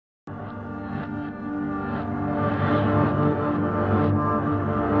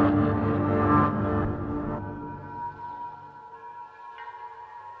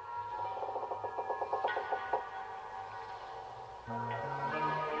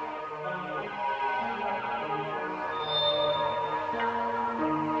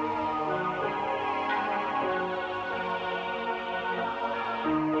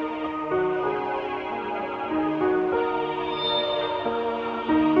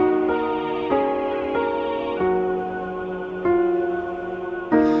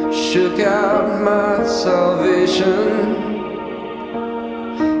shook out my salvation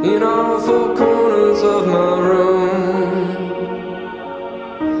in all four corners of my room.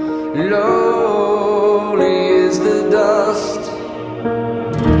 Lowly is the dust,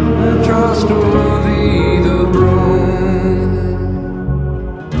 trustworthy the broom.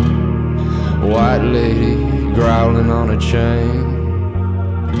 White lady growling on a chain,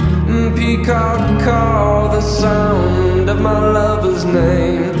 peacock call the sound of my lover's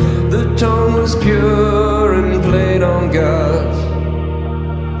name. The tone was pure and played on guts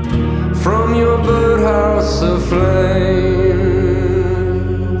from your birdhouse aflame.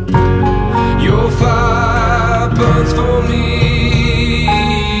 Your fire burns for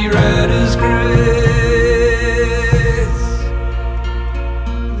me, red as grace.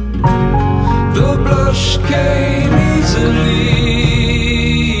 The blush came easily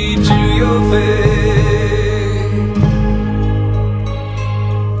to your face.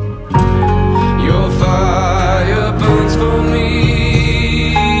 Your fire burns for me,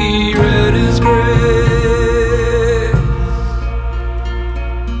 red as grace.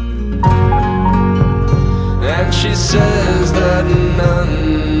 And she says that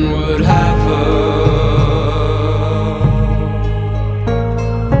none would have her.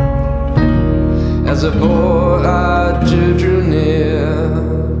 As a boy I drew near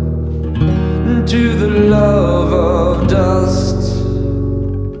to the love of dust,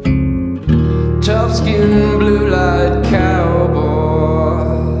 tough-skinned blue-light cowboy,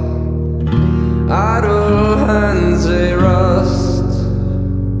 idle hands they rust.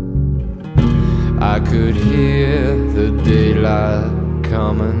 I could hear the daylight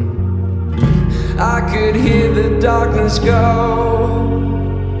coming, I could hear the darkness go,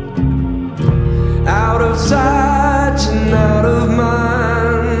 out of sight and out of mind.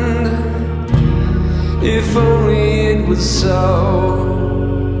 If only it was so.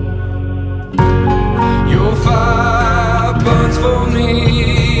 Your fire burns for me,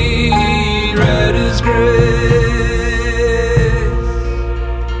 red as grace.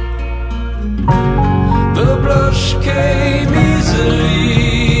 The blush came easily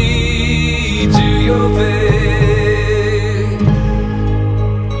to your face.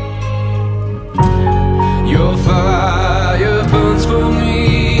 Your fire burns for me,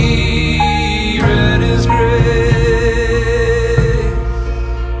 red as grace.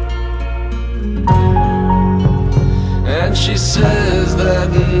 And she says that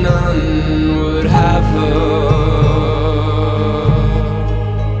none would have her.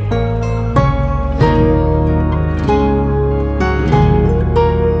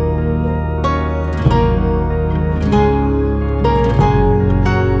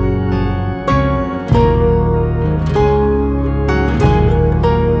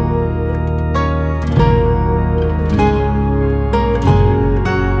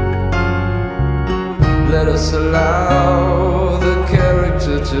 Let us allow the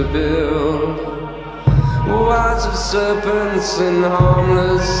character to build, wise as serpents and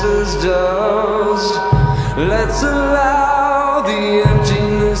harmless as doves. Let's allow the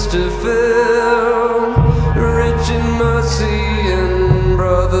emptiness to fill, rich in mercy and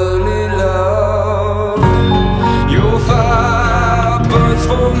brotherly love. Your fire burns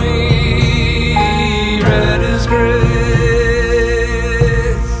for me, red as grace.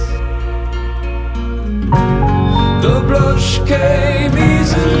 The blush came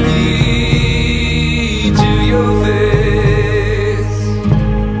easily to your face.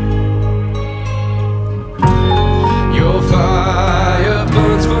 Your fire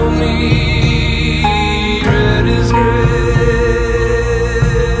burns for me, red as grace.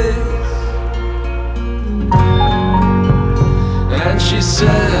 And she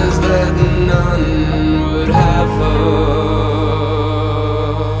says that none